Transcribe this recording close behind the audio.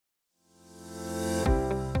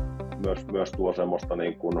myös tuo semmoista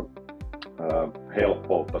niin kuin,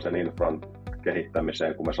 helppoutta sen infran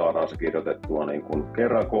kehittämiseen, kun me saadaan se kirjoitettua niin kuin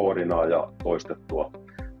kerran koodina ja toistettua.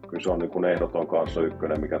 Kyllä se on niin kuin ehdoton kanssa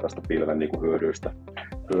ykkönen, mikä tästä pilven niin kuin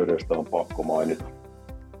hyödyistä on pakko mainita.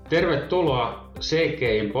 Tervetuloa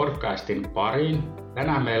CGI:n podcastin pariin.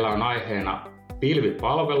 Tänään meillä on aiheena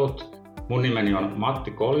pilvipalvelut. Mun nimeni on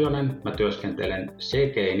Matti Koljonen. Mä työskentelen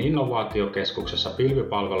CGI:n innovaatiokeskuksessa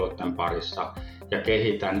pilvipalveluiden parissa ja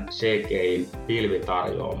kehitän CGI:n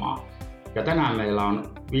pilvitarjoomaa. Ja tänään meillä on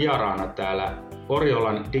vieraana täällä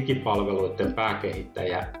Oriolan digipalveluiden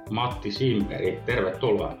pääkehittäjä Matti Simperi.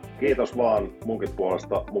 Tervetuloa. Kiitos vaan munkin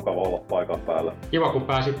puolesta. Mukava olla paikan päällä. Kiva kun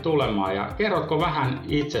pääsit tulemaan. Ja kerrotko vähän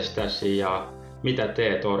itsestäsi ja mitä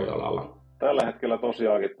teet Oriolalla? Tällä hetkellä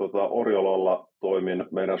tosiaankin Oriolalla toimin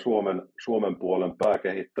meidän Suomen puolen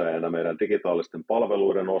pääkehittäjänä meidän digitaalisten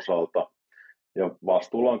palveluiden osalta. Ja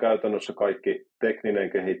vastuulla on käytännössä kaikki tekninen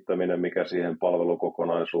kehittäminen, mikä siihen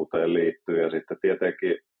palvelukokonaisuuteen liittyy, ja sitten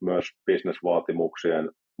tietenkin myös bisnesvaatimuksien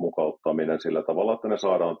mukauttaminen sillä tavalla, että ne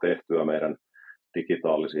saadaan tehtyä meidän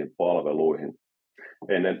digitaalisiin palveluihin.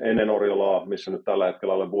 Ennen Oriolaa, missä nyt tällä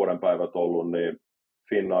hetkellä olen vuoden päivät ollut, niin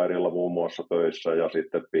Finnairilla muun muassa töissä ja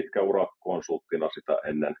sitten pitkä ura konsulttina sitä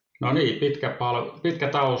ennen. No niin, pitkä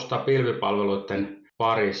tausta pilvipalveluiden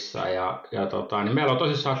parissa niin meillä on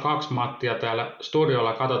tosissaan 2 Mattia täällä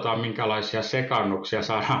studiolla. Katsotaan minkälaisia sekannuksia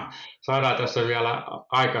saadaan tässä vielä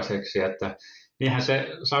aikaiseksi, että niinhän se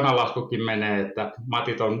sanalaskukin menee, että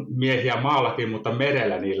Matit on miehiä maallakin, mutta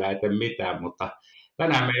merellä niillä ei tee mitään, mutta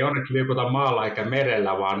tänään me ei onneksi liikuta maalla eikä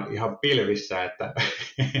merellä, vaan ihan pilvissä, että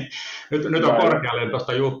nyt on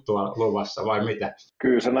korkealentoista juttua luvassa, vai mitä?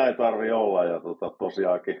 Kyllä se näin tarvii olla, ja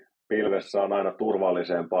tosiaankin pilvessä on aina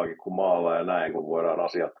turvallisempaakin kuin maalla ja näin, kun voidaan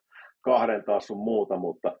asiat kahdentaa sun muuta,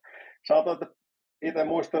 mutta saatan, että itse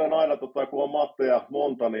muistelen aina, kun on Matteja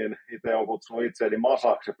monta, niin itse olen kutsunut itseäni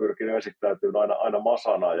Masaksi ja pyrkinyt esittäytymään aina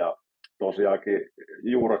Masana, ja tosiaankin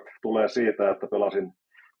juuret tulee siitä, että pelasin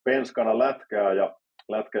penskana lätkää, ja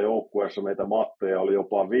lätkäjoukkueessa meitä Matteja oli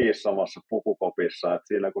jopa 5 samassa pukukopissa, että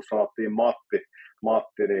siinä kun sanottiin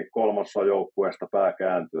Matti, niin kolmassa joukkueesta pää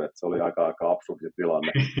kääntyi, että se oli aika absurdi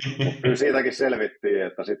tilanne. Mutta kyllä siitäkin selvittiin,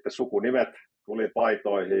 että sitten sukunimet tuli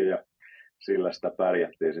paitoihin ja sillä sitä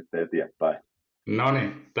pärjättiin sitten eteenpäin. No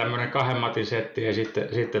niin, tämmöinen 2 Matin setti ei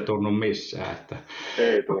sitten tunnu missään. Että...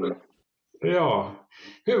 Ei tunnu. Joo,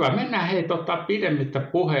 hyvä. Mennään pidemmittä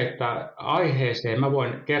puheita aiheeseen. Mä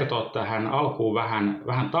voin kertoa tähän alkuun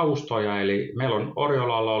vähän taustoja. Eli meillä on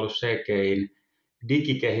Oriolalla ollut CGI:n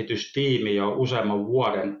digikehitystiimi jo useamman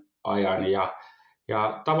vuoden ajan.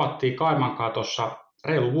 Ja tavattiin Kaimankaan tuossa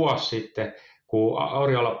reilu vuosi sitten, kun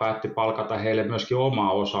Oriola päätti palkata heille myöskin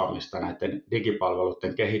omaa osaamista näiden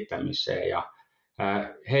digipalveluiden kehittämiseen. Ja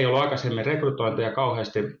he ei ollut aikaisemmin rekrytointeja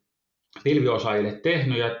kauheasti pilviosaajille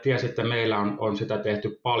tehnyt ja tiesi, että meillä on sitä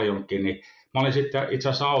tehty paljonkin, niin mä olin sitten itse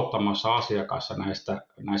asiassa auttamassa asiakassa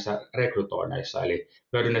näissä rekrytoinneissa, eli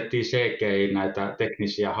hyödynnettiin CGI:n näitä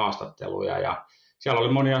teknisiä haastatteluja ja siellä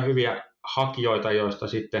oli monia hyviä hakijoita, joista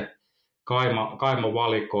sitten Kaimo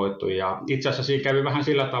valikoitui ja itse asiassa siinä kävi vähän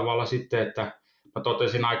sillä tavalla sitten, että mä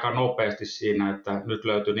totesin aika nopeasti siinä, että nyt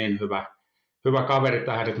löytyi niin hyvä kaveri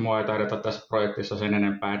tähän, että mua ei taideta tässä projektissa sen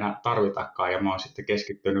enempää enää tarvitakaan, ja mä oon sitten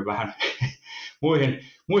keskittynyt vähän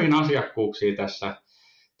muihin asiakkuuksiin tässä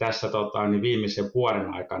viimeisen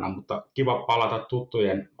vuoden aikana, mutta kiva palata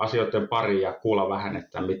tuttujen asioiden pariin ja kuulla vähän,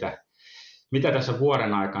 että mitä tässä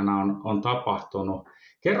vuoden aikana on tapahtunut.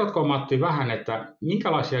 Kerrotko Matti vähän, että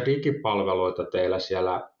minkälaisia digipalveluita teillä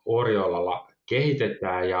siellä Oriolalla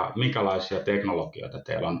kehitetään ja minkälaisia teknologioita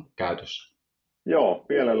teillä on käytössä? Joo,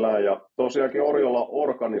 mielellään. Ja tosiaankin Oriola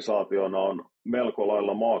organisaationa on melko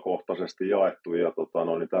lailla maakohtaisesti jaettu. Ja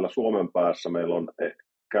niin täällä Suomen päässä meillä on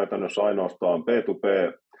käytännössä ainoastaan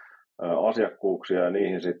B2B-asiakkuuksia ja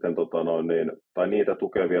niihin sitten, tai niitä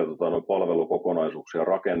tukevia palvelukokonaisuuksia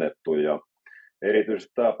rakennettu. Ja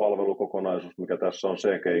erityisesti tämä palvelukokonaisuus, mikä tässä on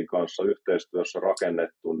CGI:n kanssa yhteistyössä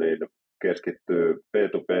rakennettu, niin keskittyy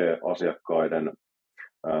B2B-asiakkaiden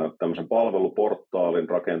tämmöisen palveluportaalin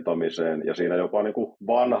rakentamiseen, ja siinä jopa niin kuin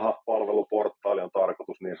vanha palveluportaali on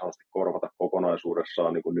tarkoitus niin sanotusti korvata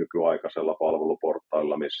kokonaisuudessaan niin kuin nykyaikaisella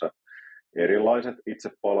palveluportaalilla, missä erilaiset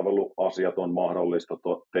itsepalveluasiat on mahdollista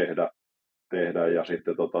tehdä ja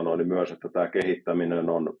sitten niin myös, että tämä kehittäminen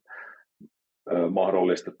on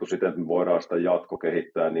mahdollistettu siten, että me voidaan sitä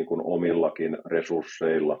jatkokehittää niin kuin omillakin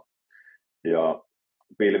resursseilla. Ja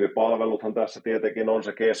pilvipalveluthan tässä tietenkin on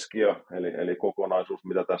se keskiö, eli kokonaisuus,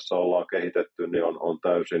 mitä tässä ollaan kehitetty, niin on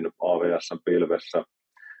täysin AWS:n pilvessä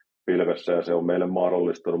pilvessä ja se on meille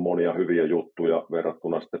mahdollistanut monia hyviä juttuja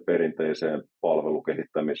verrattuna sitten perinteiseen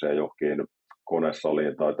palvelukehittämiseen johonkin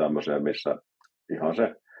konesaliin tai tämmöiseen, missä ihan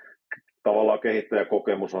se tavallaan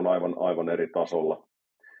kehittäjäkokemus on aivan eri tasolla.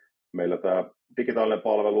 Meillä tämä digitaalinen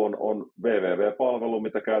palvelu on www-palvelu,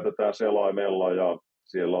 mitä käytetään selaimella ja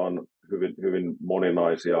siellä on hyvin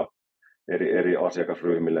moninaisia eri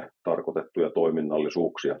asiakasryhmille tarkoitettuja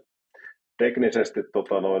toiminnallisuuksia. Teknisesti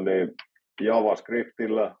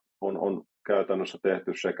JavaScriptillä on käytännössä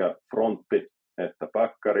tehty sekä frontti että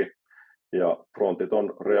backkari, ja frontit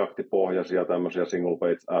on React-pohjaisia tämmöisiä single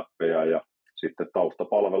page-appeja, ja sitten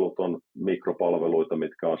taustapalvelut on mikropalveluita,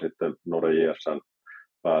 mitkä on sitten Node.js:n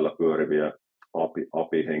päällä pyöriviä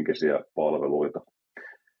API-henkisiä palveluita.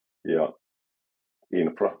 Ja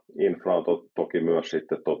infra on toki myös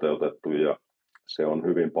sitten toteutettu, ja se on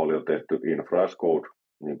hyvin paljon tehty infra as code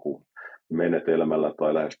niin kuin menetelmällä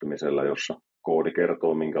tai lähestymisellä, jossa koodi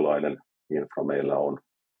kertoo, minkälainen infra meillä on.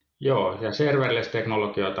 Joo, ja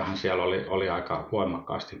serverless-teknologioitahan siellä oli aika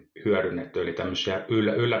voimakkaasti hyödynnetty, eli tämmöisiä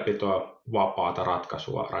ylläpitoa vapaata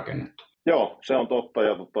ratkaisua rakennettu. Joo, se on totta,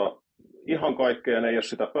 ja ihan kaikkeen ei ole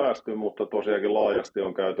sitä päästy, mutta tosiaankin laajasti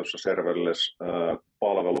on käytössä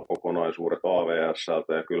serverless-palvelukokonaisuudet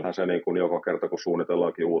AWS:ltä, ja kyllähän se niin kuin joka kerta, kun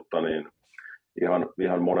suunnitellaankin uutta, niin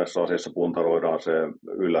ihan monessa asiassa puntaroidaan se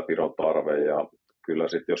ylläpidon tarve, ja kyllä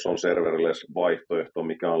sitten jos on serverless-vaihtoehto,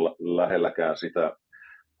 mikä on lähelläkään sitä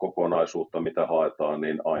kokonaisuutta, mitä haetaan,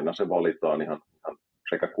 niin aina se valitaan ihan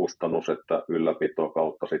sekä kustannus että ylläpito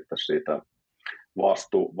kautta sitten siitä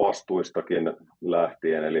vastuistakin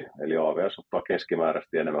lähtien, eli AWS ottaa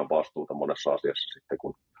keskimääräisesti enemmän vastuuta monessa asiassa sitten,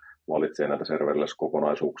 kun valitsee näitä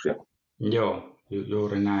serverless-kokonaisuuksia. Joo,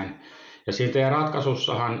 juuri näin. Ja siinä teidän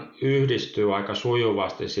ratkaisussahan yhdistyy aika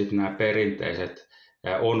sujuvasti sitten nämä perinteiset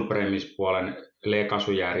on-premise-puolen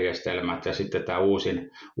legacy-järjestelmät ja sitten tämä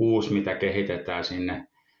uusi, mitä kehitetään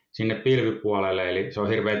sinne pilvipuolelle, eli se on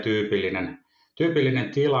hirveän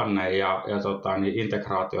tyypillinen tilanne ja niin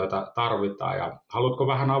integraatioita tarvitaan. Ja haluatko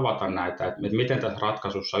vähän avata näitä, että miten tässä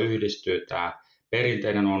ratkaisussa yhdistyy tämä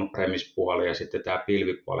perinteinen on-premise-puoli ja sitten tämä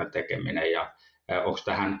pilvipuolen tekeminen, ja onko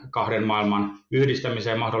tähän kahden maailman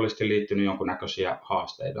yhdistämiseen mahdollisesti liittynyt jonkunnäköisiä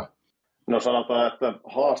haasteita? No sanotaan, että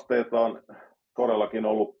haasteita on todellakin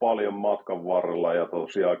ollut paljon matkan varrella, ja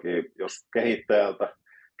tosiaankin jos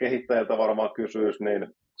kehittäjältä varmaan kysyisi, niin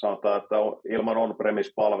sanotaan, että ilman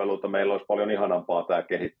on-premise-palveluita meillä olisi paljon ihanampaa tämä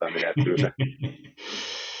kehittäminen. Että kyllä se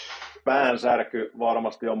päänsärky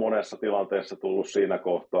varmasti on monessa tilanteessa tullut siinä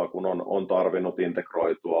kohtaa, kun on tarvinnut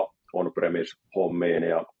integroitua on-premise-hommiin,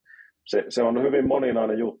 ja se on hyvin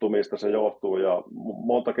moninainen juttu, mistä se johtuu, ja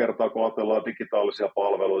monta kertaa kun ajatellaan digitaalisia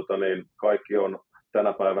palveluita, niin kaikki on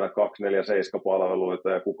tänä päivänä 247-palveluita,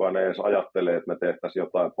 ja kukaan ei edes ajattele, että me tehtäisiin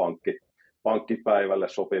jotain pankkipäivälle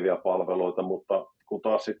sopivia palveluita, mutta kun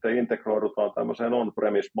taas sitten integroidutaan tämmöiseen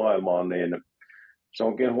on-premise-maailmaan, niin se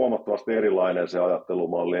onkin huomattavasti erilainen se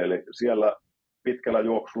ajattelumalli, eli siellä pitkällä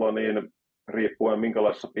juoksulla, niin riippuen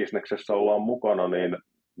minkälaisessa bisneksessä ollaan mukana, niin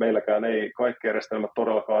meilläkään ei kaikki järjestelmät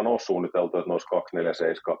todellakaan ole suunniteltu, että ne olisi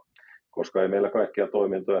 247, koska ei meillä kaikkia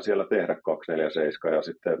toimintoja siellä tehdä 247, ja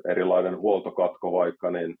sitten erilainen huoltokatko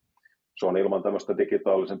vaikka, niin se on ilman tämmöistä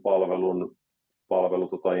digitaalisen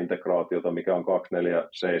integraatiota, mikä on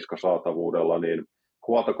 247 saatavuudella, niin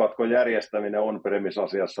huoltokatkon järjestäminen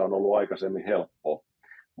on-premise-asiassa on ollut aikaisemmin helppoa,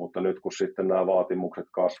 mutta nyt kun sitten nämä vaatimukset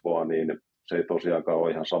kasvaa, niin se ei tosiaankaan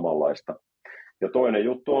ole ihan samanlaista. Ja toinen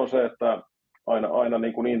juttu on se, että aina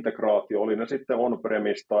niin kuin integraatio, oli ne sitten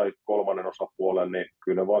on-premise tai kolmannen osapuolen, niin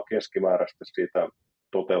kyllä ne vaan keskimääräisesti siitä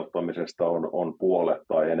toteuttamisesta on puolet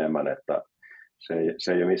tai enemmän, että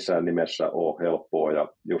se ei missään nimessä ole helppoa. Ja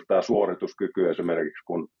just tämä suorituskyky esimerkiksi,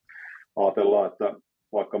 kun ajatellaan, että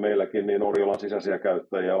vaikka meilläkin niin Oriolan sisäisiä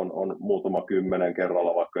käyttäjiä on muutama kymmenen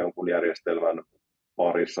kerralla vaikka jonkun järjestelmän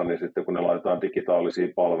parissa, niin sitten kun ne laitetaan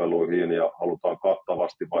digitaalisiin palveluihin ja halutaan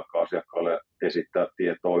kattavasti vaikka asiakkaalle esittää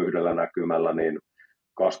tietoa yhdellä näkymällä, niin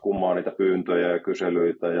kas kummaa niitä pyyntöjä ja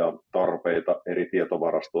kyselyitä ja tarpeita eri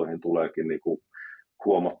tietovarastoihin tuleekin niin kuin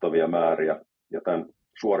huomattavia määriä. Ja tämän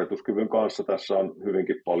suorituskyvyn kanssa tässä on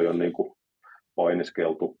hyvinkin paljon niin kuin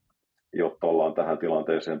painiskeltu, jotta ollaan tähän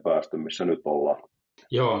tilanteeseen päästy, missä nyt ollaan.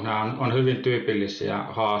 Joo, nämä on hyvin tyypillisiä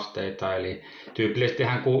haasteita, eli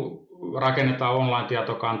tyypillisestihän kun rakennetaan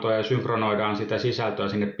online-tietokantoja ja synkronoidaan sitä sisältöä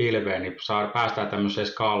sinne pilveen, niin päästään tämmöiseen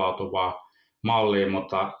skaalautuvaan malliin,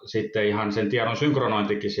 mutta sitten ihan sen tiedon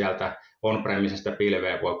synkronointikin sieltä on-premisestä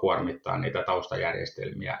pilveen voi kuormittaa niitä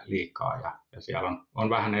taustajärjestelmiä liikaa, ja siellä on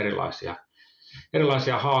vähän erilaisia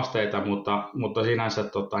erilaisia haasteita, mutta sinänsä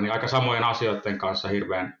niin aika samojen asioiden kanssa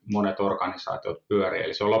hirveän monet organisaatiot pyörii.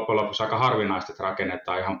 Eli se on loppujen lopuksi aika harvinaista, että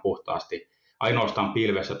rakennetaan ihan puhtaasti ainoastaan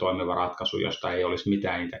pilvessä toimiva ratkaisu, josta ei olisi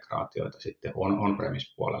mitään integraatioita sitten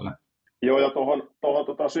on-premise-puolelle. Joo, ja tuohon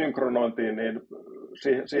synkronointiin, niin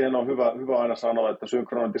siihen on hyvä aina sanoa, että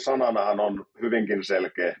synkronointisananahan on hyvinkin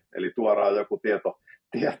selkeä, eli tuodaan joku tieto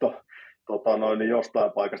niin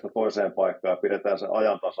jostain paikasta toiseen paikkaan ja pidetään se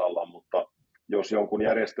ajan tasalla, mutta jos jonkun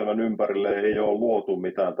järjestelmän ympärille ei ole luotu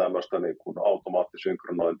mitään tämmöistä niin kuin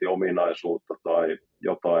automaattisynkronointiominaisuutta tai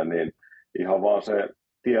jotain, niin ihan vaan se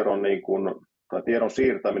tiedon, niin kuin, tai tiedon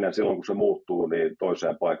siirtäminen silloin, kun se muuttuu niin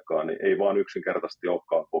toiseen paikkaan, niin ei vaan yksinkertaisesti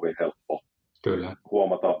olekaan kovin helppo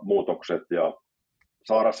huomata muutokset ja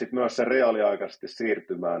saada sitten myös se reaaliaikaisesti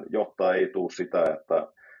siirtymään, jotta ei tule sitä, että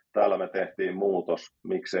täällä me tehtiin muutos,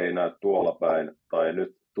 miksei näy tuolla päin, tai nyt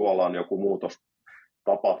tuolla on joku muutos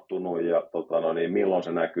tapahtunut, ja niin milloin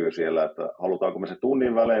se näkyy siellä, että halutaanko me se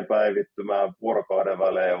tunnin välein päivittymään, vuorokauden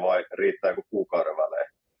välein vai riittääkö kuukauden välein.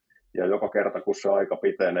 Ja joka kerta, kun se aika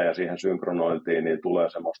pitenee ja siihen synkronointiin, niin tulee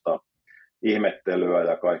semmoista ihmettelyä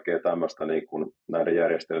ja kaikkea tämmöistä niin kuin näiden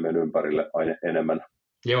järjestelmien ympärille aina enemmän.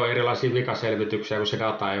 Joo, erilaisia vikaselvityksiä, kun se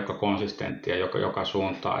data ei ole konsistenttia joka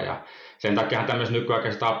suuntaan. Ja sen takia tämmöiset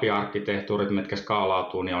nykyaikaiset API-arkkitehtuurit, mitkä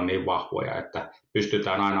skaalautuu, niin on niin vahvoja, että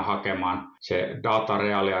pystytään aina hakemaan se data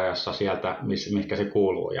reaaliajassa sieltä, mihinkä se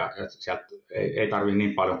kuuluu. Ja sieltä ei tarvitse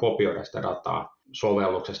niin paljon kopioida sitä dataa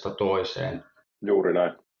sovelluksesta toiseen. Juuri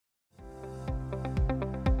näin.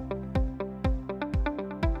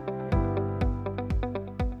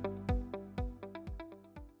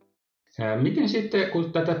 Miten sitten,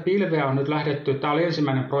 kun tätä pilveä on nyt lähdetty, tämä oli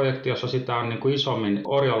ensimmäinen projekti, jossa sitä on niin kuin isommin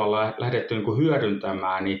Oriolalla lähdetty niin kuin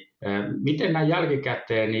hyödyntämään, niin miten näin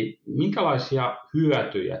jälkikäteen, niin minkälaisia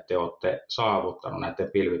hyötyjä te olette saavuttaneet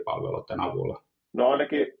näiden pilvipalveluiden avulla? No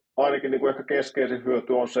ainakin niin kuin ehkä keskeisin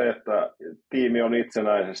hyöty on se, että tiimi on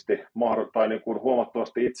itsenäisesti tai niin kuin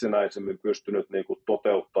huomattavasti itsenäisemmin pystynyt niin kuin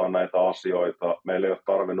toteuttamaan näitä asioita. Meillä ei ole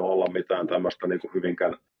tarvinnut olla mitään tämmöistä niin kuin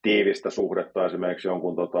hyvinkään tiivistä suhdetta esimerkiksi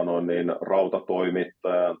jonkun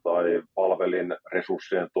rautatoimittajan tai palvelin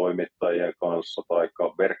resurssien toimittajien kanssa tai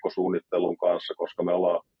verkkosuunnittelun kanssa, koska me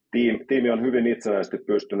ollaan tiimi on hyvin itsenäisesti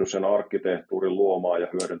pystynyt sen arkkitehtuurin luomaan ja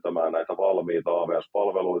hyödyntämään näitä valmiita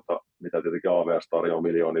AWS-palveluita, mitä tietenkin AWS tarjoaa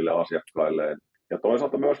miljoonille asiakkailleen. Ja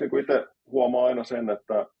toisaalta myös niin kuin itse huomaa aina sen,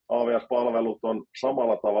 että AWS-palvelut on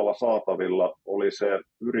samalla tavalla saatavilla, oli se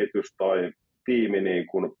yritys tai tiimi niin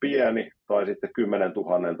kuin pieni tai sitten 10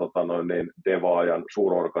 000 devaajan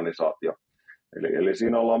suurorganisaatio. Eli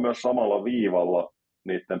siinä ollaan myös samalla viivalla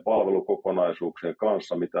niiden palvelukokonaisuuksien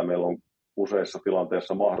kanssa, mitä meillä on useissa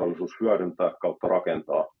tilanteissa mahdollisuus hyödyntää kautta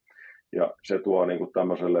rakentaa. Ja se tuo niin kuin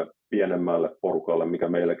tämmöiselle pienemmälle porukalle, mikä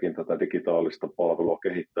meilläkin tätä digitaalista palvelua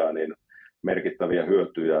kehittää, niin merkittäviä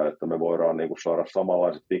hyötyjä, että me voidaan niin kuin saada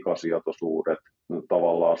samanlaiset pikasietoisuudet,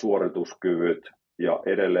 tavallaan suorituskyvyt ja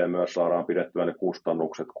edelleen myös saadaan pidettyä ne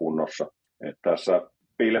kustannukset kunnossa. Et tässä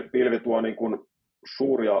pilvi tuo niin kuin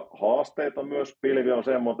suuria haasteita myös. Pilvi on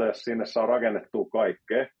semmoinen, että sinne saa rakennettua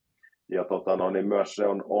kaikkea. Ja niin myös se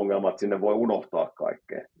on ongelma, että sinne voi unohtaa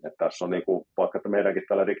kaikkea. Et tässä on niin kuin, vaikka että meidänkin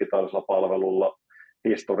tällä digitaalisella palvelulla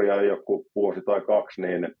historia ei ole kuin vuosi tai kaksi,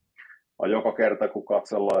 niin joka kerta kun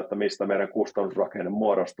katsellaan, että mistä meidän kustannusrakenne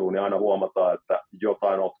muodostuu, niin aina huomataan, että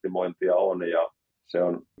jotain optimointia on ja se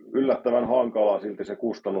on yllättävän hankalaa silti se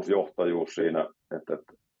kustannusjohtajuus siinä, että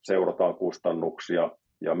seurataan kustannuksia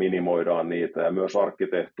ja minimoidaan niitä ja myös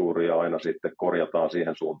arkkitehtuuria aina sitten korjataan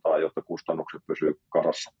siihen suuntaan, jotta kustannukset pysyy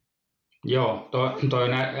kasassa. Joo, toi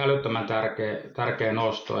on älyttömän tärkeä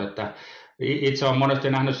nosto, että itse olen monesti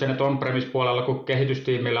nähnyt sen, että on-premise-puolella, kun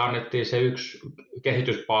kehitystiimille annettiin se yksi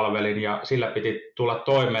kehityspalvelin ja sillä piti tulla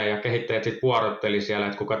toimeen ja kehittäjät sitten vuorotteli siellä,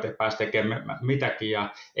 että kuka pääsi tekemään mitäkin ja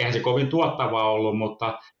eihän se kovin tuottavaa ollut,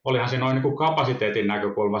 mutta olihan se noin niin kuin kapasiteetin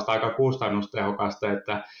näkökulmasta aika kustannustehokasta,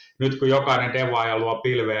 että nyt kun jokainen devaaja luo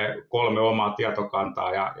pilveen 3 omaa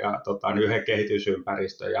tietokantaa ja yhden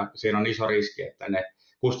kehitysympäristön ja siinä on iso riski, että ne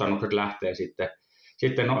kustannukset lähtee sitten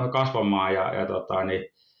kasvamaan ja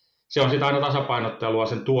se on sitten aina tasapainottelua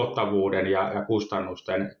sen tuottavuuden ja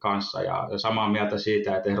kustannusten kanssa ja samaa mieltä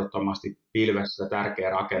siitä, että ehdottomasti pilvessä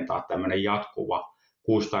tärkeää rakentaa tämmöinen jatkuva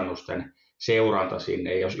kustannusten seuranta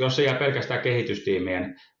sinne. Jos se jää pelkästään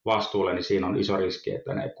kehitystiimien vastuulle, niin siinä on iso riski,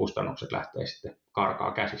 että ne kustannukset lähtee sitten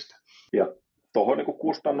karkaa käsistä. Ja tuohon niin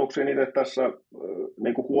kustannuksiin itse tässä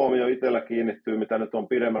niin huomio itsellä kiinnittyy, mitä nyt on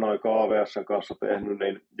pidemmän aikaa AWS:n kanssa tehnyt,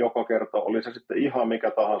 niin joka kerta oli se sitten ihan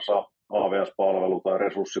mikä tahansa AWS-palvelu tai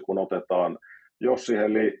resurssi, kun otetaan, jos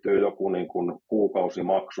siihen liittyy joku niin kuin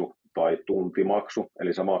kuukausimaksu tai tuntimaksu,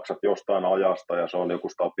 eli sä maksat jostain ajasta ja se on joku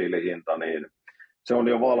stabiili hinta, niin se on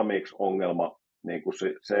jo valmiiksi ongelma. Niin kuin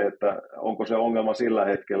se, että onko se ongelma sillä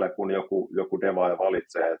hetkellä, kun joku devaaja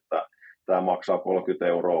valitsee, että tämä maksaa 30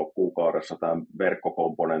 € kuukaudessa tämän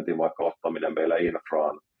verkkokomponentin vaikka ottaminen meillä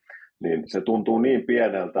infraan, niin se tuntuu niin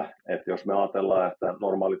pieneltä, että jos me ajatellaan, että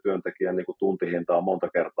normaali työntekijän niin kuin tuntihinta on monta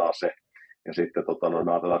kertaa se, ja sitten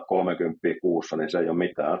me ajatellaan 30 kuussa, niin se ei ole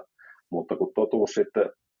mitään. Mutta kun totuus sitten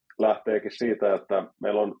lähteekin siitä, että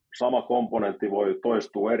meillä on sama komponentti voi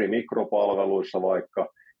toistua eri mikropalveluissa vaikka,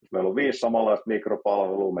 jos meillä on 5 samanlaista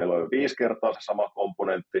mikropalvelua, meillä on 5 kertaa se sama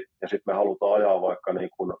komponentti, ja sitten me halutaan ajaa vaikka niin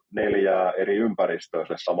kuin 4 eri ympäristöä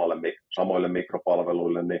samoille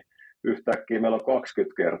mikropalveluille, niin yhtäkkiä meillä on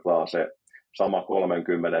 20 kertaa se sama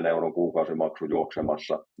 30 € kuukausimaksu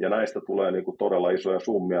juoksemassa, ja näistä tulee niin kuin todella isoja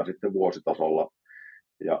summia sitten vuositasolla,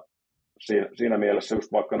 ja siinä mielessä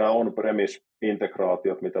just vaikka nämä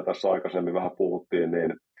on-premise-integraatiot, mitä tässä aikaisemmin vähän puhuttiin,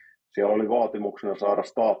 niin siellä oli vaatimuksena saada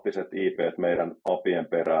staattiset IP:t meidän APIen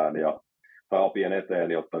perään tai APIen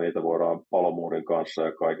eteen, jotta niitä voidaan palomuurin kanssa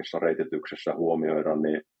ja kaikessa reitityksessä huomioida,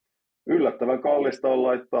 niin yllättävän kallista on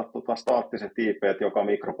laittaa staattiset IP:t joka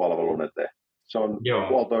mikropalvelun eteen. Se on 1,5–2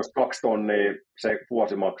 tonnia se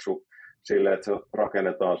vuosimaksu sille, että se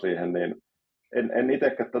rakennetaan siihen, niin en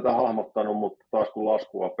itsekään tätä hahmottanut, mutta taas kun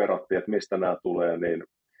laskua perattiin, että mistä nämä tulee, niin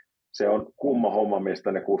se on kumma homma,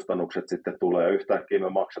 mistä ne kustannukset sitten tulee. Yhtäkkiä me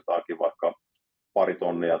maksetaankin vaikka 2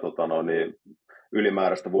 tonnia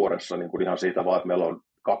ylimääräistä vuodessa niin kuin ihan siitä vaan, että meillä on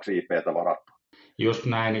 2 IP:tä varattu. Just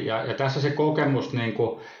näin, ja tässä se kokemus niin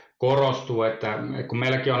kuin korostuu, että kun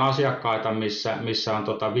meilläkin on asiakkaita, missä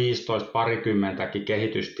on 15 parikymmentäkin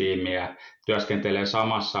kehitystiimiä työskentelee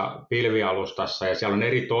samassa pilvialustassa, ja siellä on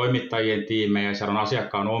eri toimittajien tiimejä, siellä on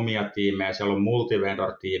asiakkaan omia tiimejä, siellä on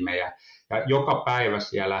multivendor-tiimejä, ja joka päivä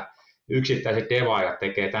siellä yksittäiset devaajat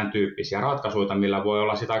tekee tämän tyyppisiä ratkaisuja, millä voi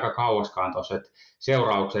olla sitä aika kauaskantoiset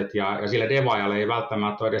seuraukset, ja sille devaajalle ei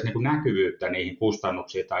välttämättä ole edes niin kuin näkyvyyttä niihin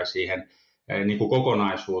kustannuksiin tai siihen niin kuin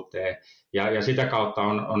kokonaisuuteen, ja sitä kautta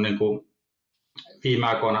on niin kuin viime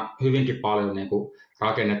aikoina hyvinkin paljon niin kuin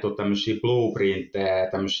rakennettu tämmöisiä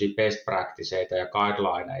blueprintteja, tämmöisiä best practiceita ja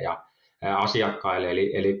guidelineja asiakkaille,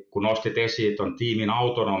 eli kun nostit esiin tuon tiimin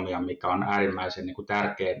autonomian, mikä on äärimmäisen niin kuin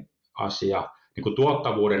tärkeä asia niin kuin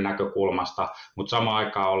tuottavuuden näkökulmasta, mutta samaan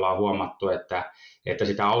aikaan ollaan huomattu, että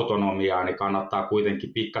sitä autonomiaa niin kannattaa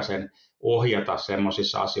kuitenkin pikkasen ohjata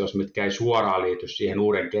semmoisissa asioissa, mitkä ei suoraan liity siihen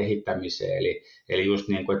uuden kehittämiseen, eli just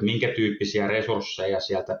niin kuin, että minkä tyyppisiä resursseja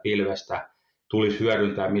sieltä pilvestä tulisi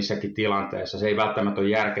hyödyntää missäkin tilanteessa. Se ei välttämättä ole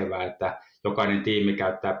järkevää, että jokainen tiimi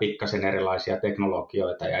käyttää pikkasen erilaisia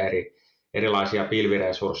teknologioita ja erilaisia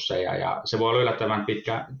pilviresursseja, ja se voi olla yllättävän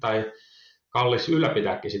pitkä tai kallis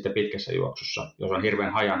ylläpitääkin sitten pitkässä juoksussa, jos on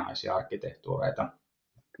hirveän hajanaisia arkkitehtuureita.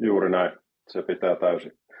 Juuri näin. Se pitää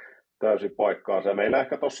täysin paikkaansa. Meillä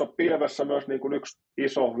ehkä tuossa pilvessä myös niin kuin yksi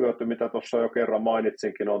iso hyöty, mitä tuossa jo kerran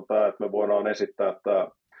mainitsinkin, on tämä, että me voidaan esittää tämä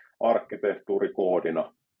arkkitehtuuri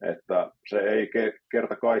koodina. Että se ei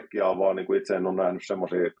kerta kaikkiaan, vaan niin kuin itse en ole nähnyt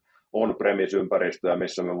semmoisia on-premise-ympäristöjä,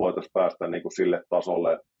 missä me voitaisiin päästä niin kuin sille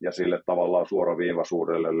tasolle ja sille tavallaan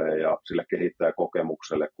suoraviivaisuudelle ja sille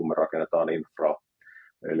kehittäjäkokemukselle, kun me rakennetaan infraa.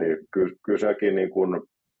 Eli kyllä sekin niin kuin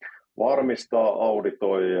varmistaa,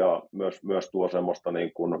 auditoi ja myös tuo semmoista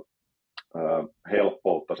niin kuin,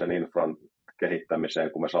 helppoutta sen infran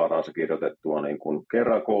kehittämiseen, kun me saadaan se kirjoitettua niin kuin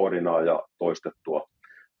kerran koodina ja toistettua.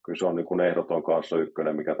 Kyllä se on niin kuin ehdoton kanssa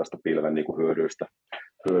ykkönen, mikä tästä pilven niin kuin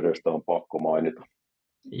hyödyistä on pakko mainita.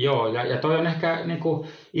 Joo, ja toi on ehkä niin kuin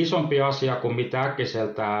isompi asia kuin mitä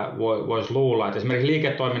äkkiseltään voisi luulla. Et esimerkiksi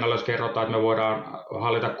liiketoiminnalla, jos kerrotaan, että me voidaan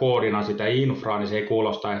hallita koodina sitä infraa, niin se ei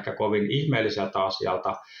kuulosta ehkä kovin ihmeelliseltä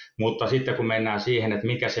asialta. Mutta sitten kun mennään siihen, että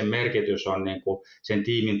mikä sen merkitys on niin kuin sen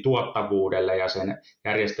tiimin tuottavuudelle ja sen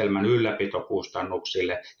järjestelmän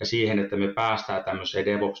ylläpitokustannuksille ja siihen, että me päästään tämmöiseen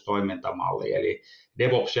DevOps-toimintamalliin. Eli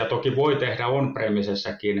DevOpsia toki voi tehdä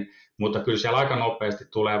on-premisessäkin, mutta kyllä siellä aika nopeasti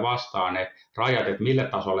tulee vastaan ne rajat, että millä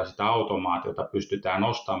tasolla sitä automaatiota pystytään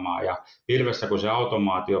nostamaan. Ja pilvessä, kun se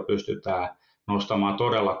automaatio pystytään nostamaan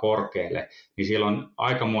todella korkealle, niin sillä on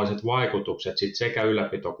aikamoiset vaikutukset sit sekä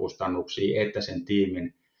ylläpitokustannuksiin että sen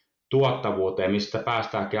tiimin tuottavuuteen, mistä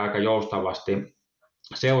päästäänkin aika joustavasti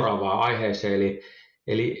seuraavaan aiheeseen.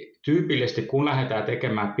 Eli tyypillisesti kun lähdetään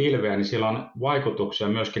tekemään pilveä, niin sillä on vaikutuksia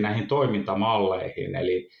myöskin näihin toimintamalleihin.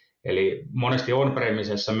 Eli monesti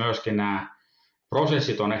on-premisessä myöskin nämä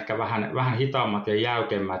prosessit on ehkä vähän hitaammat ja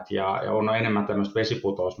jäykemmät ja on enemmän tämmöistä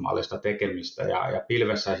vesiputousmallista tekemistä. Ja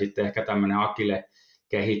pilvessä sitten ehkä tämmöinen agile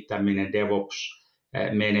kehittäminen,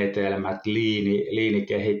 DevOps-menetelmät, liini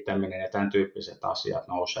kehittäminen ja tämän tyyppiset asiat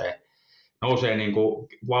nousee niin kuin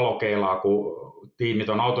valokeilaa, kun tiimit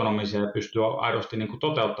on autonomisia ja pystyy aidosti niin kuin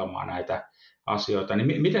toteuttamaan näitä asioita.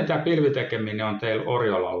 Niin miten tämä pilvitekeminen on teillä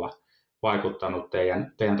Oriolalla vaikuttanut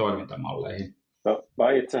teidän toimintamalleihin? No,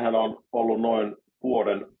 mä itsehän olen ollut noin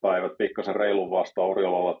vuoden päivät pikkasen reilun vasta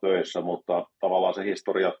Oriolalla töissä, mutta tavallaan se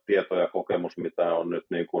historia, tieto ja kokemus, mitä on nyt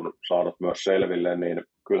niin kuin saanut myös selville, niin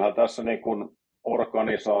kyllähän tässä niin kuin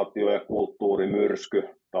organisaatio- ja kulttuurimyrsky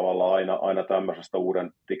tavallaan aina tämmöisestä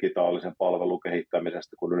uuden digitaalisen palvelun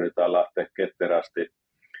kehittämisestä, kun yritetään lähteä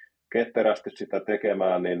ketterästi sitä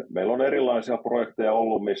tekemään, niin meillä on erilaisia projekteja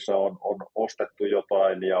ollut, missä on ostettu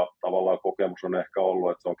jotain ja tavallaan kokemus on ehkä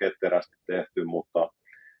ollut, että se on ketterästi tehty, mutta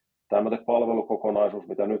tämmöinen palvelukokonaisuus,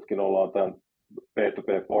 mitä nytkin ollaan tämän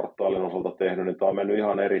P2P-portaalin osalta tehnyt, niin tämä on mennyt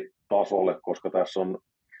ihan eri tasolle, koska tässä on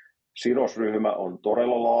sidosryhmä on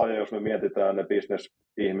todella laaja, jos me mietitään ne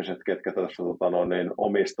bisnesihmiset, ketkä tässä niin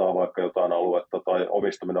omistaa vaikka jotain aluetta, tai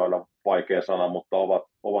omistaminen on aina vaikea sana, mutta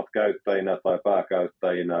ovat käyttäjinä tai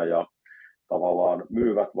pääkäyttäjinä ja tavallaan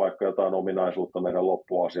myyvät vaikka jotain ominaisuutta meidän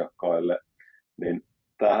loppuasiakkaille, niin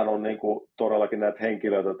tämähän on niin kuin todellakin näitä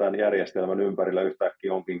henkilöitä tämän järjestelmän ympärillä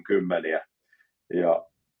yhtäkkiä onkin kymmeniä. Ja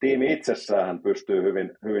tiimi itsessään pystyy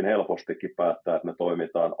hyvin helpostikin päättämään, että me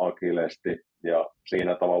toimitaan agileesti ja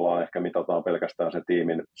siinä tavallaan ehkä mitataan pelkästään se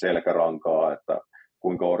tiimin selkärankaa, että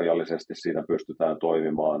kuinka orjallisesti siinä pystytään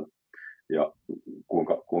toimimaan ja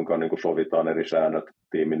kuinka niin kuin sovitaan eri säännöt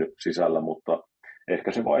tiimin sisällä, mutta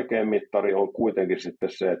ehkä se vaikein mittari on kuitenkin sitten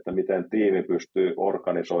se, että miten tiimi pystyy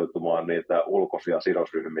organisoitumaan niitä ulkoisia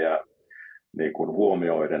sidosryhmiä niin kuin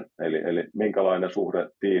huomioiden, eli minkälainen suhde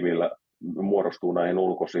tiimillä muodostuu näihin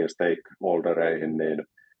ulkoisiin stakeholdereihin, niin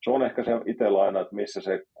se on ehkä se itsellä aina, että missä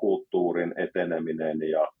se kulttuurin eteneminen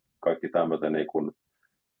ja kaikki tämmöinen niin kuin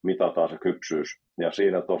mitataan se kypsyys. Ja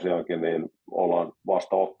siinä tosiaankin niin ollaan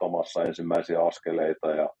vasta ottamassa ensimmäisiä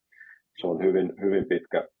askeleita ja se on hyvin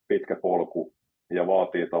pitkä polku ja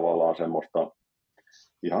vaatii tavallaan semmoista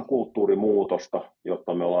ihan kulttuurimuutosta,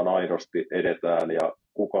 jotta me ollaan aidosti edetään ja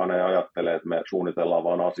kukaan ei ajattele, että me suunnitellaan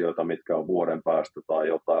vain asioita, mitkä on vuoden päästä tai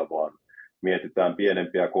jotain, vaan mietitään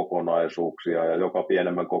pienempiä kokonaisuuksia ja joka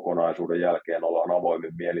pienemmän kokonaisuuden jälkeen ollaan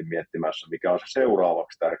avoimin mielin miettimässä, mikä on se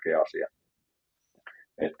seuraavaksi tärkeä asia.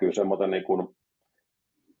 Että kyllä semmoinen niin kuin,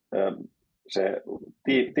 se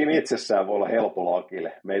tiimi itsessään voi olla helpolla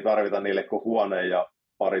agile. Me ei tarvita niille kuin huone ja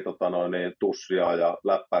pari tussia ja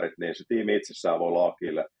läppärit, niin se tiimi itsessään voi olla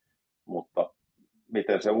agile, mutta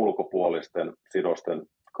miten se ulkopuolisten sidosten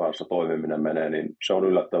kanssa toimiminen menee, niin se on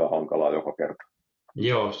yllättävän hankalaa joka kerta.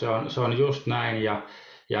 Joo, se on just näin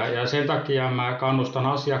ja sen takia mä kannustan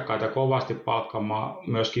asiakkaita kovasti palkkaamaan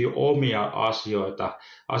myöskin omia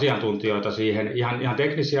asiantuntijoita siihen, ihan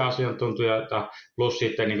teknisiä asiantuntijoita plus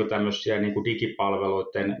sitten niin kuin tämmöisiä niin kuin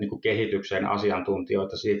digipalveluiden niin kuin kehityksen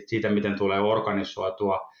asiantuntijoita siitä, miten tulee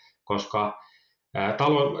organisoitua, koska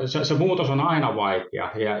se muutos on aina vaikea,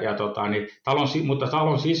 mutta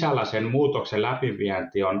talon sisällä sen muutoksen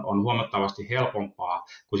läpivienti on huomattavasti helpompaa,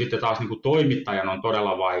 kun sitten taas niin kuin toimittajan on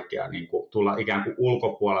todella vaikea niin kuin tulla ikään kuin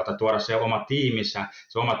ulkopuolelta, tuoda se oma tiimissä.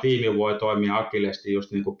 Se oma tiimi voi toimia agilesti,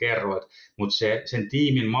 just niin kuin kerroit, mutta sen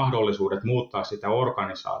tiimin mahdollisuudet muuttaa sitä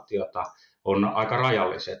organisaatiota on aika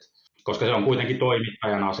rajalliset, koska se on kuitenkin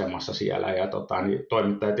toimittajan asemassa siellä ja niin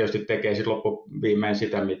toimittaja tietysti tekee sitten loppuviimein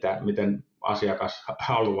sitä, miten asiakas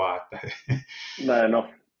haluaa. Että. Näin, no,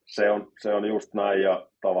 se on just näin ja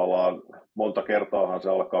tavallaan monta kertaahan se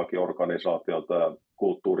alkaakin organisaation tämä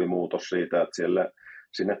kulttuurimuutos siitä, että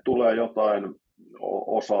sinne tulee jotain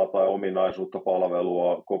osaa tai ominaisuutta,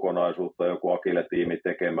 palvelua, kokonaisuutta, joku agile-tiimi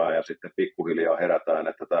tekemään ja sitten pikkuhiljaa herätään,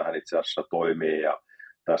 että tämähän itse asiassa toimii ja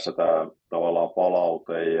tässä tämä tavallaan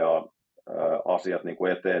palaute ja asiat niin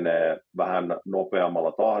kuin etenee vähän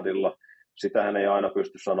nopeammalla tahdilla. Sitähän ei aina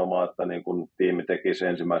pysty sanomaan, että niin kuin tiimi tekisi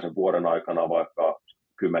ensimmäisen vuoden aikana vaikka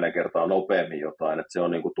 10 kertaa nopeammin jotain, että se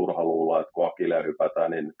on niin kuin turha luulla, että kun agileen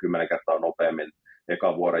hypätään, niin 10 kertaa nopeammin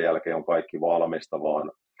ekan vuoden jälkeen on kaikki valmista,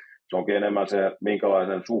 vaan se onkin enemmän se,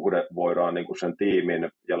 minkälainen suhde voidaan niin kuin sen tiimin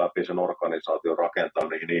ja läpi sen organisaation rakentaa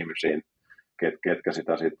niihin ihmisiin, ketkä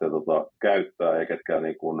sitä sitten käyttää ja ketkä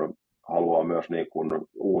niin kuin haluaa myös niin kuin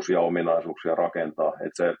uusia ominaisuuksia rakentaa.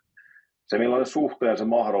 Että se, millainen suhteen se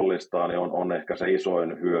mahdollistaa, niin on ehkä se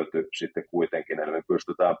isoin hyöty sitten kuitenkin. Eli me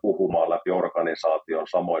pystytään puhumaan läpi organisaation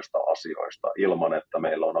samoista asioista ilman, että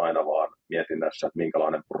meillä on aina vaan mietinnässä, että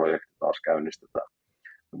minkälainen projekti taas käynnistetään.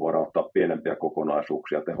 Me voidaan ottaa pienempiä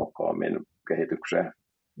kokonaisuuksia tehokkaammin kehitykseen.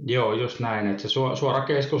 Joo, just näin. Että se suora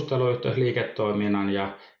keskusteluyhteys liiketoiminnan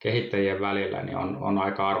ja kehittäjien välillä niin on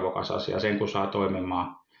aika arvokas asia. Sen kun saa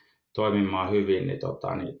toimimaan hyvin, niin,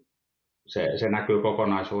 niin se näkyy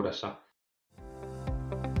kokonaisuudessa.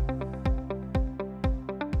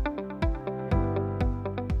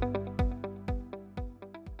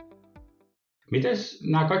 Miten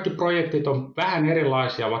nämä kaikki projektit on vähän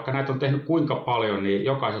erilaisia, vaikka näitä on tehnyt kuinka paljon, niin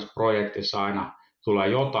jokaisessa projektissa aina tulee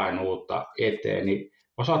jotain uutta eteen. Niin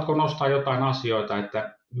osaatko nostaa jotain asioita,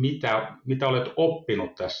 että mitä olet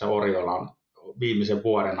oppinut tässä Oriolan viimeisen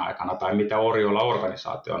vuoden aikana, tai mitä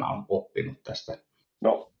Oriola-organisaationa on oppinut tästä?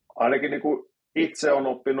 No ainakin niin kuin itse olen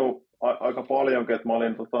oppinut aika paljonkin, että mä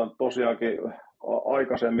olin tosiaankin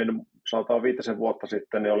aikaisemmin, 105 vuotta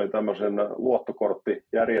sitten, niin olin tämmöisen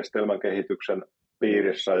luottokorttijärjestelmän kehityksen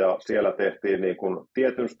piirissä ja siellä tehtiin niin kuin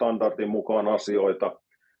tietyn standardin mukaan asioita.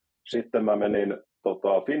 Sitten mä menin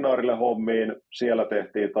Finnairille hommiin, siellä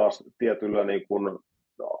tehtiin taas tietyllä niin kuin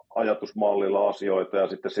ajatusmallilla asioita ja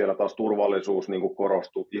sitten siellä taas turvallisuus niin kuin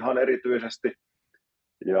korostui ihan erityisesti.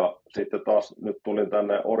 Ja sitten taas nyt tulin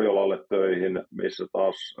tänne Oriolalle töihin, missä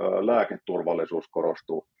taas lääketurvallisuus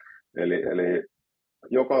korostuu. Eli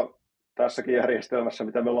joka tässäkin järjestelmässä,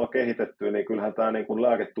 mitä me ollaan kehitetty, niin kyllähän tämä niin kuin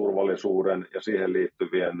lääketurvallisuuden ja siihen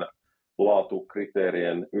liittyvien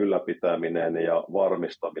laatukriteerien ylläpitäminen ja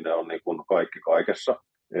varmistaminen on niin kuin kaikki kaikessa.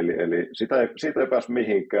 Eli siitä ei pääse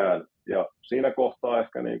mihinkään. Ja siinä kohtaa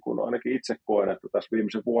ehkä niin kuin ainakin itse koen, että tässä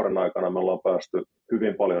viimeisen vuoden aikana me ollaan päästy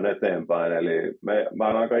hyvin paljon eteenpäin. Eli mä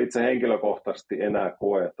en aika itse henkilökohtaisesti enää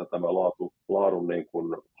koe, että tämä laadun niin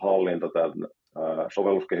kuin hallinta tämän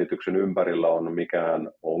sovelluskehityksen ympärillä on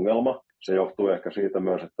mikään ongelma. Se johtuu ehkä siitä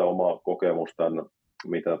myös, että oma kokemus tämän,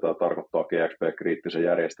 mitä tämä tarkoittaa GXP-kriittisen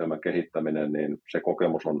järjestelmän kehittäminen, niin se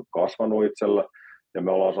kokemus on kasvanut itsellä. Ja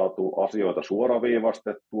me ollaan saatu asioita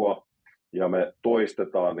suoraviivastettua ja me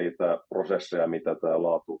toistetaan niitä prosesseja, mitä tämä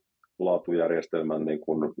laatujärjestelmän niin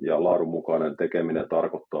kun, ja laadun mukainen tekeminen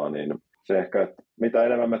tarkoittaa. Niin se ehkä, että mitä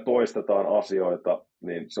enemmän me toistetaan asioita,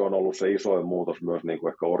 niin se on ollut se isoin muutos myös niin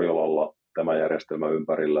kuin ehkä Oriolalla tämän järjestelmän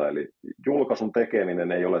ympärillä. Eli julkaisun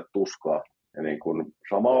tekeminen ei ole tuskaa. Ja niin kun,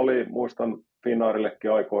 sama oli, muistan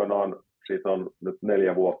Finnairillekin aikoinaan, siitä on nyt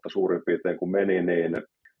 4 vuotta suurin piirtein kun meni, niin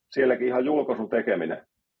sielläkin ihan julkaisun tekeminen.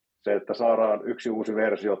 Se, että saadaan yksi uusi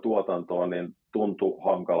versio tuotantoon, niin tuntui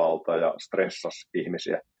hankalalta ja stressasi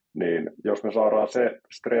ihmisiä. Niin jos me saadaan se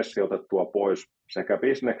stressi otettua pois sekä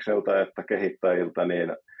bisnekseltä että kehittäjiltä,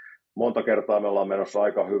 niin monta kertaa me ollaan menossa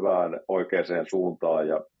aika hyvään oikeaan suuntaan.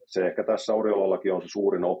 Ja se ehkä tässä Oriolallakin on se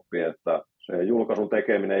suurin oppi, että se julkaisun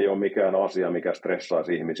tekeminen ei ole mikään asia, mikä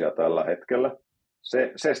stressaisi ihmisiä tällä hetkellä.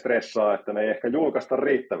 Se stressaa, että me ei ehkä julkaista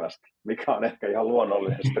riittävästi, mikä on ehkä ihan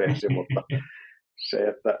luonnollinen stressi, mutta se,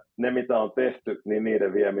 että ne mitä on tehty, niin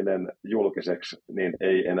niiden vieminen julkiseksi, niin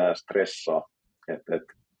ei enää stressaa. Et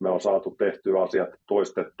me on saatu tehtyä asiat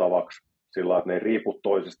toistettavaksi sillä, että ne ei riipu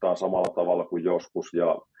toisistaan samalla tavalla kuin joskus,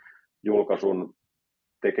 ja julkaisun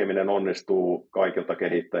tekeminen onnistuu kaikilta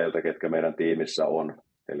kehittäjiltä, ketkä meidän tiimissä on,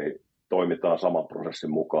 eli toimitaan saman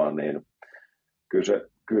prosessin mukaan, niin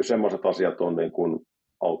kyllä semmoiset asiat on niin kuin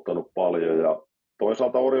auttanut paljon. Ja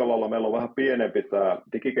toisaalta Oriolalla meillä on vähän pienempi tämä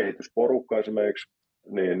digikehitysporukka esimerkiksi,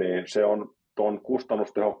 niin se on tuon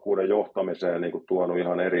kustannustehokkuuden johtamiseen niin kuin tuonut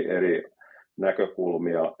ihan eri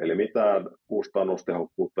näkökulmia. Eli mitään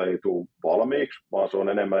kustannustehokkuutta ei tule valmiiksi, vaan se on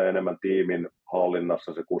enemmän ja enemmän tiimin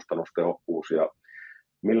hallinnassa se kustannustehokkuus. Ja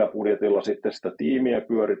millä budjetilla sitten sitä tiimiä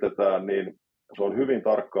pyöritetään, niin se on hyvin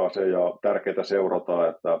tarkkaa se ja tärkeää seurata,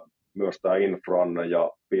 että myös tämä infran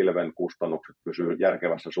ja pilven kustannukset pysyy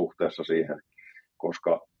järkevässä suhteessa siihen,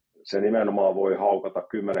 koska se nimenomaan voi haukata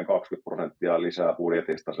 10-20% lisää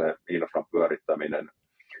budjetista se infran pyörittäminen,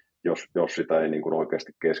 jos sitä ei niin kuin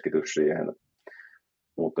oikeasti keskity siihen.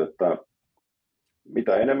 Mutta että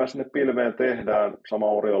mitä enemmän sinne pilveen tehdään, sama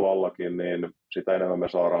Oriolallakin, niin sitä enemmän me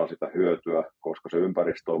saadaan sitä hyötyä, koska se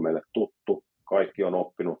ympäristö on meille tuttu. Kaikki on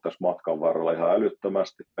oppinut tässä matkan varrella ihan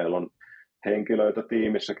älyttömästi. Meillä on henkilöitä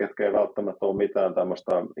tiimissä, ketkä ei välttämättä ole mitään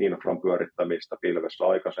tämmöistä infran pyörittämistä pilvessä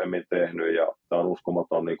aikaisemmin tehnyt, ja tämä on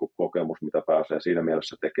uskomaton niin kuin kokemus, mitä pääsee siinä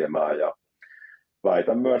mielessä tekemään. Ja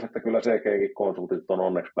väitän myös, että kyllä CGI-konsultit on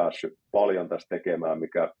onneksi päässyt paljon tässä tekemään,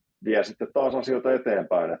 mikä vie sitten taas asioita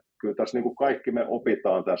eteenpäin. Että kyllä tässä niin kuin kaikki me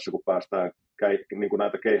opitaan tässä, kun päästään niin kuin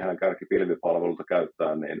näitä keihäänkärkipilvipalveluita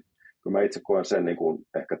käyttämään, niin kyllä mä itse koen sen niin kuin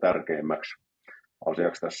ehkä tärkeimmäksi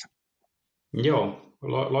asiaksi tässä. Joo,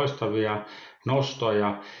 loistavia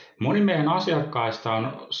nostoja. Moni meidän asiakkaista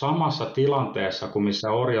on samassa tilanteessa kuin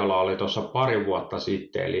missä Oriola oli tuossa pari vuotta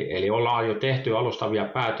sitten. Eli ollaan jo tehty alustavia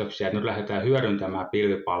päätöksiä, että nyt lähdetään hyödyntämään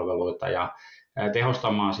pilvipalveluita ja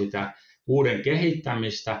tehostamaan sitä uuden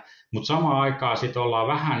kehittämistä, mutta samaan aikaan sitten ollaan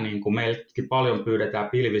vähän niin kuin meiltäkin paljon pyydetään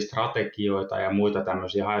pilvistrategioita ja muita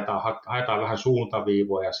tämmöisiä, haetaan vähän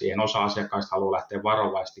suuntaviivoja siihen. Osa asiakkaista haluaa lähteä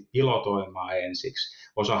varovaisesti pilotoimaan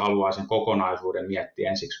ensiksi, osa haluaa sen kokonaisuuden miettiä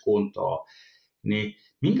ensiksi kuntoon. Niin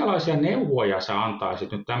minkälaisia neuvoja sä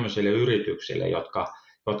antaisit nyt tämmöisille yrityksille, jotka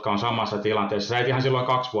jotka on samassa tilanteessa. Sä et ihan silloin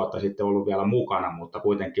 2 vuotta sitten ollut vielä mukana, mutta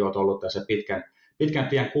kuitenkin olet ollut tässä pitkän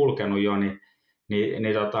tien kulkenut jo, niin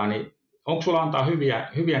onko sulla antaa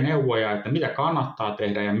hyviä neuvoja, että mitä kannattaa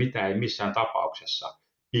tehdä ja mitä ei missään tapauksessa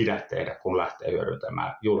pidä tehdä, kun lähtee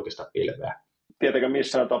hyödyntämään julkista pilveä? Tietenkään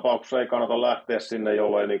missään tapauksessa ei kannata lähteä sinne,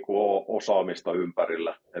 jollei niin kuin ole osaamista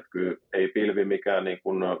ympärillä. Että kyllä ei pilvi mikään niin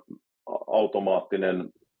kuin automaattinen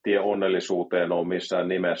tie onnellisuuteen ole missään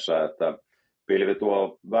nimessä, että pilvi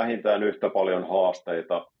tuo vähintään yhtä paljon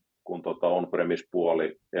haasteita kuin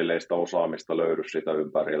on-premise-puoli, ellei sitä osaamista löydy sitä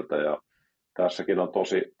ympäriltä. Ja tässäkin on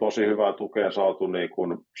tosi hyvää tukea saatu niin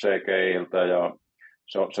kuin CGI:ltä ja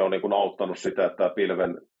se on niin kuin auttanut sitä, että tämä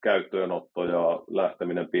pilven käyttöönotto ja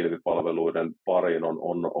lähteminen pilvipalveluiden pariin on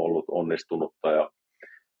ollut onnistunutta. Ja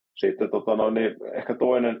sitten niin ehkä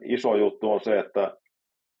toinen iso juttu on se, että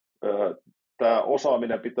tämä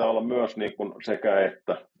osaaminen pitää olla myös niin kuin sekä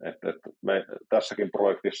että me tässäkin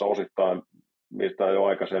projektissa osittain, mistä jo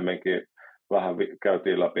aikaisemminkin vähän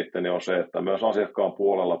käytiin läpi, niin on se, että myös asiakkaan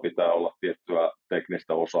puolella pitää olla tiettyä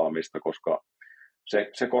teknistä osaamista, koska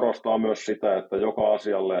se korostaa myös sitä, että joka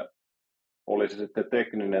asialle, oli se sitten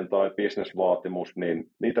tekninen tai bisnesvaatimus, niin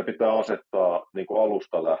niitä pitää asettaa niin kuin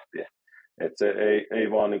alusta lähtien. Että se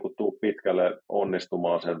ei vaan niin kuin tule pitkälle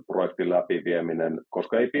onnistumaan sen projektin läpivieminen,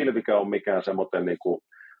 koska ei pilvikään ole mikään semmoinen niin kuin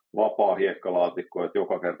vapaa hiekkalaatikko, että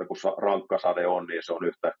joka kerta kun rankkasade on, niin se on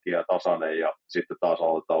yhtäkkiä tasainen ja sitten taas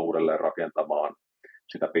aletaan uudelleen rakentamaan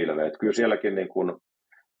sitä pilveä. Että kyllä sielläkin niin kuin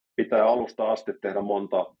pitää alusta asti tehdä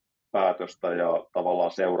monta päätöstä ja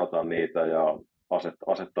tavallaan seurata niitä ja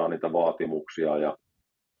asettaa niitä vaatimuksia. Ja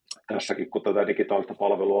tässäkin, kun tätä digitaalista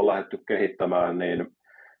palvelua on lähdetty kehittämään, niin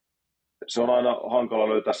se on aina hankala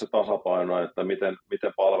löytää se tasapaino, että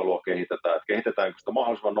miten palvelua kehitetään. Että kehitetäänkö sitä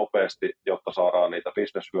mahdollisimman nopeasti, jotta saadaan niitä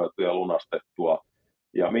bisneshyötyjä lunastettua.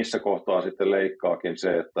 Ja missä kohtaa sitten leikkaakin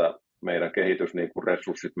se, että meidän kehitys, niin kuin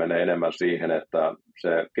resurssit menee enemmän siihen, että se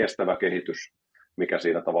kestävä kehitys, mikä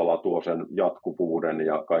siinä tavallaan tuo sen jatkuvuuden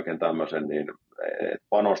ja kaiken tämmöisen, niin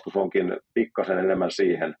panostus onkin pikkasen enemmän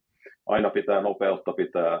siihen. Aina pitää nopeutta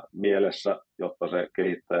pitää mielessä, jotta se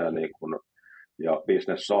kehittäjä niin kuin, ja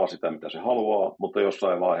business saa sitä, mitä se haluaa, mutta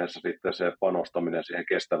jossain vaiheessa sitten se panostaminen siihen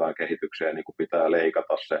kestävään kehitykseen niin kuin pitää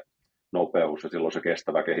leikata se nopeus, ja silloin se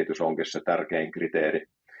kestävä kehitys onkin se tärkein kriteeri.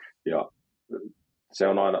 Ja se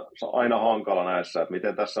on aina hankala näissä, että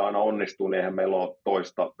miten tässä aina onnistuu, niin eihän meillä ole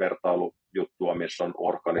toista vertailujuttua, missä on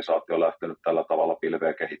organisaatio lähtenyt tällä tavalla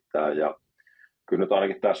pilveä kehittää. Ja kyllä nyt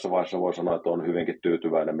ainakin tässä vaiheessa voi sanoa, että on hyvinkin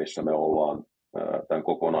tyytyväinen, missä me ollaan tämän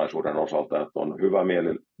kokonaisuuden osalta, että on hyvä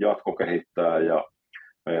mieli jatkokehittää ja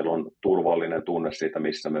meillä on turvallinen tunne siitä,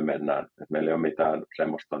 missä me mennään. Että meillä ei ole mitään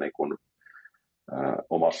semmoista niin kuin,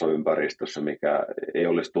 omassa ympäristössä, mikä ei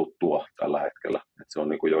olisi tuttua tällä hetkellä. Että se on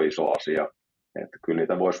niin kuin jo iso asia. Että kyllä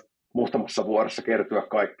niitä voisi muutamassa vuodessa kertyä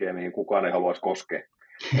kaikkeen, mihin kukaan ei haluaisi koskea.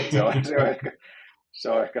 Se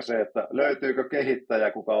on ehkä se, että löytyykö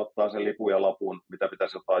kehittäjä, kuka ottaa sen lipun ja lapun, mitä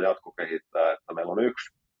pitäisi jotain jatkokehittää. Että meillä on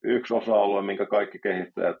yksi osa-alue, minkä kaikki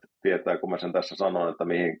kehittäjät tietää, kun mä sen tässä sanon, että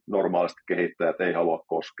mihin normaalisti kehittäjät ei halua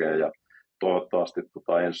koskea. Ja toivottavasti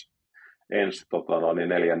ensi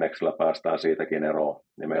 4. päästään siitäkin eroon.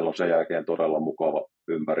 Niin meillä on sen jälkeen todella mukava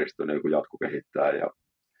ympäristö niin kuin jatkokehittää ja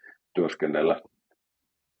työskennellä.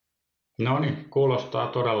 No niin, kuulostaa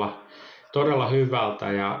todella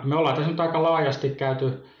hyvältä. Ja me ollaan tässä nyt aika laajasti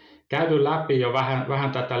käyty läpi jo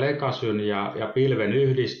vähän tätä legacyn ja pilven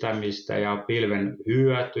yhdistämistä ja pilven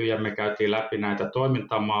hyötyjä. Me käytiin läpi näitä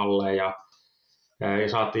toimintamalleja ja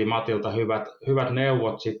saatiin Matilta hyvät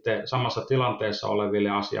neuvot sitten samassa tilanteessa oleville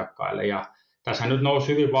asiakkaille. Ja tässä nyt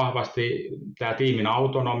nousi hyvin vahvasti tämä tiimin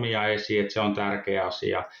autonomia esiin, että se on tärkeä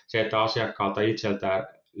asia. Se, että asiakkaalta itseltään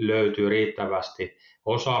löytyy riittävästi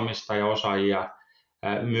osaamista ja osaajia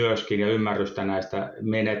myöskin ja ymmärrystä näistä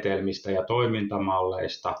menetelmistä ja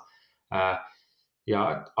toimintamalleista.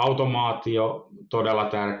 Ja automaatio, todella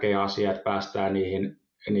tärkeä asia, että päästään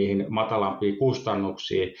niihin matalampiin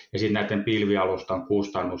kustannuksiin ja sitten näiden pilvialustan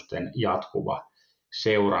kustannusten jatkuva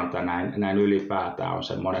seuranta näin ylipäätään on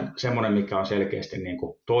semmoinen, mikä on selkeästi niin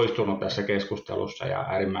kuin toistunut tässä keskustelussa ja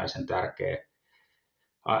äärimmäisen tärkeä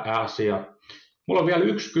asia. Mulla on vielä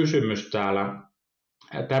yksi kysymys täällä,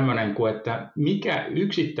 tämmöinen kuin, että mikä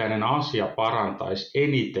yksittäinen asia parantaisi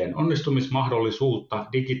eniten onnistumismahdollisuutta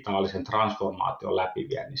digitaalisen transformaation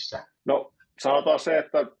läpiviennissä? No sanotaan se,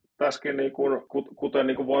 että tässäkin niin kuten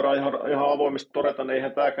niin kuin voidaan ihan avoimesti todeta, niin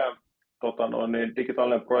eihän tämäkään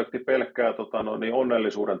digitaalinen projekti pelkkää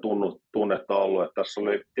onnellisuuden tunnetta ollut. Että tässä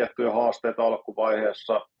oli tiettyjä haasteita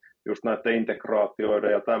alkuvaiheessa just näiden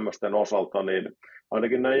integraatioiden ja tämmöisten osalta, niin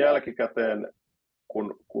ainakin näin jälkikäteen,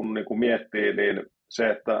 kun niin kuin miettii, niin se,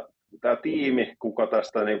 että tämä tiimi, kuka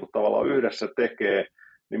tästä niin kuin tavallaan yhdessä tekee,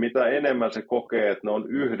 niin mitä enemmän se kokee, että ne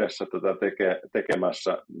on yhdessä tätä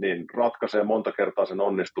tekemässä, niin ratkaisee monta kertaa sen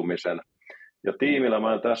onnistumisen. Ja tiimillä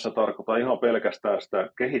mä en tässä tarkoita ihan pelkästään sitä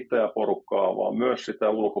kehittäjäporukkaa, vaan myös sitä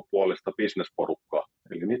ulkopuolista bisnesporukkaa.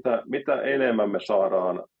 Eli mitä enemmän me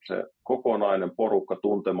saadaan se kokonainen porukka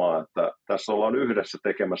tuntemaan, että tässä ollaan yhdessä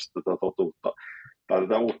tekemässä tätä totuutta tai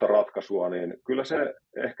tätä uutta ratkaisua, niin kyllä se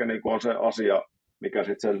ehkä niin kuin on se asia, mikä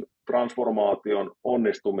sitten sen transformaation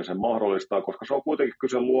onnistumisen mahdollistaa, koska se on kuitenkin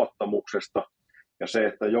kyse luottamuksesta ja se,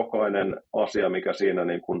 että jokainen asia, mikä siinä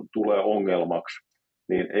niin kuin tulee ongelmaksi,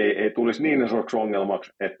 niin ei tulisi niin isoksi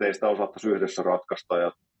ongelmaksi, ettei sitä osattaisi yhdessä ratkaista.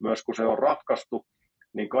 Ja myös kun se on ratkaistu,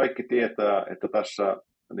 niin kaikki tietää, että tässä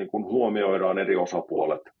niin kuin huomioidaan eri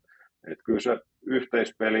osapuolet. Että kyllä se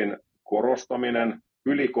yhteispelin korostaminen,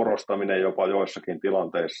 ylikorostaminen jopa joissakin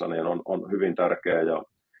tilanteissa, niin on hyvin tärkeää. Ja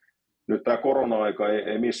nyt tämä korona-aika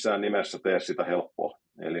ei missään nimessä tee sitä helppoa.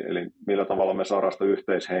 Eli millä tavalla me saadaan sitä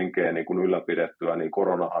yhteishenkeä niin kuin ylläpidettyä, niin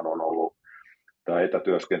koronahan on ollut tämä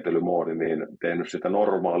etätyöskentelymoodi niin tehnyt sitä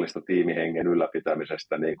normaalista tiimihengen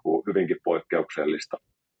ylläpitämisestä niin kuin hyvinkin poikkeuksellista.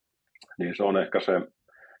 Niin se on ehkä se,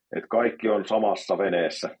 että kaikki on samassa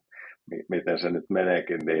veneessä, miten se nyt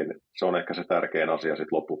meneekin, niin se on ehkä se tärkein asia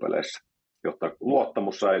sitten loppupeleissä, jotta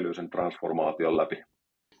luottamus säilyy sen transformaation läpi.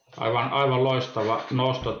 Aivan loistava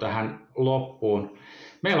nosto tähän loppuun.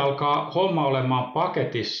 Meillä alkaa homma olemaan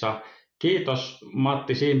paketissa. Kiitos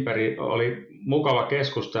Matti Simperi, oli mukava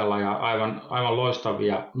keskustella ja aivan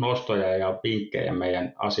loistavia nostoja ja vinkkejä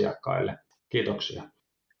meidän asiakkaille. Kiitoksia.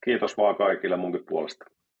 Kiitos vaan kaikille munkin puolesta.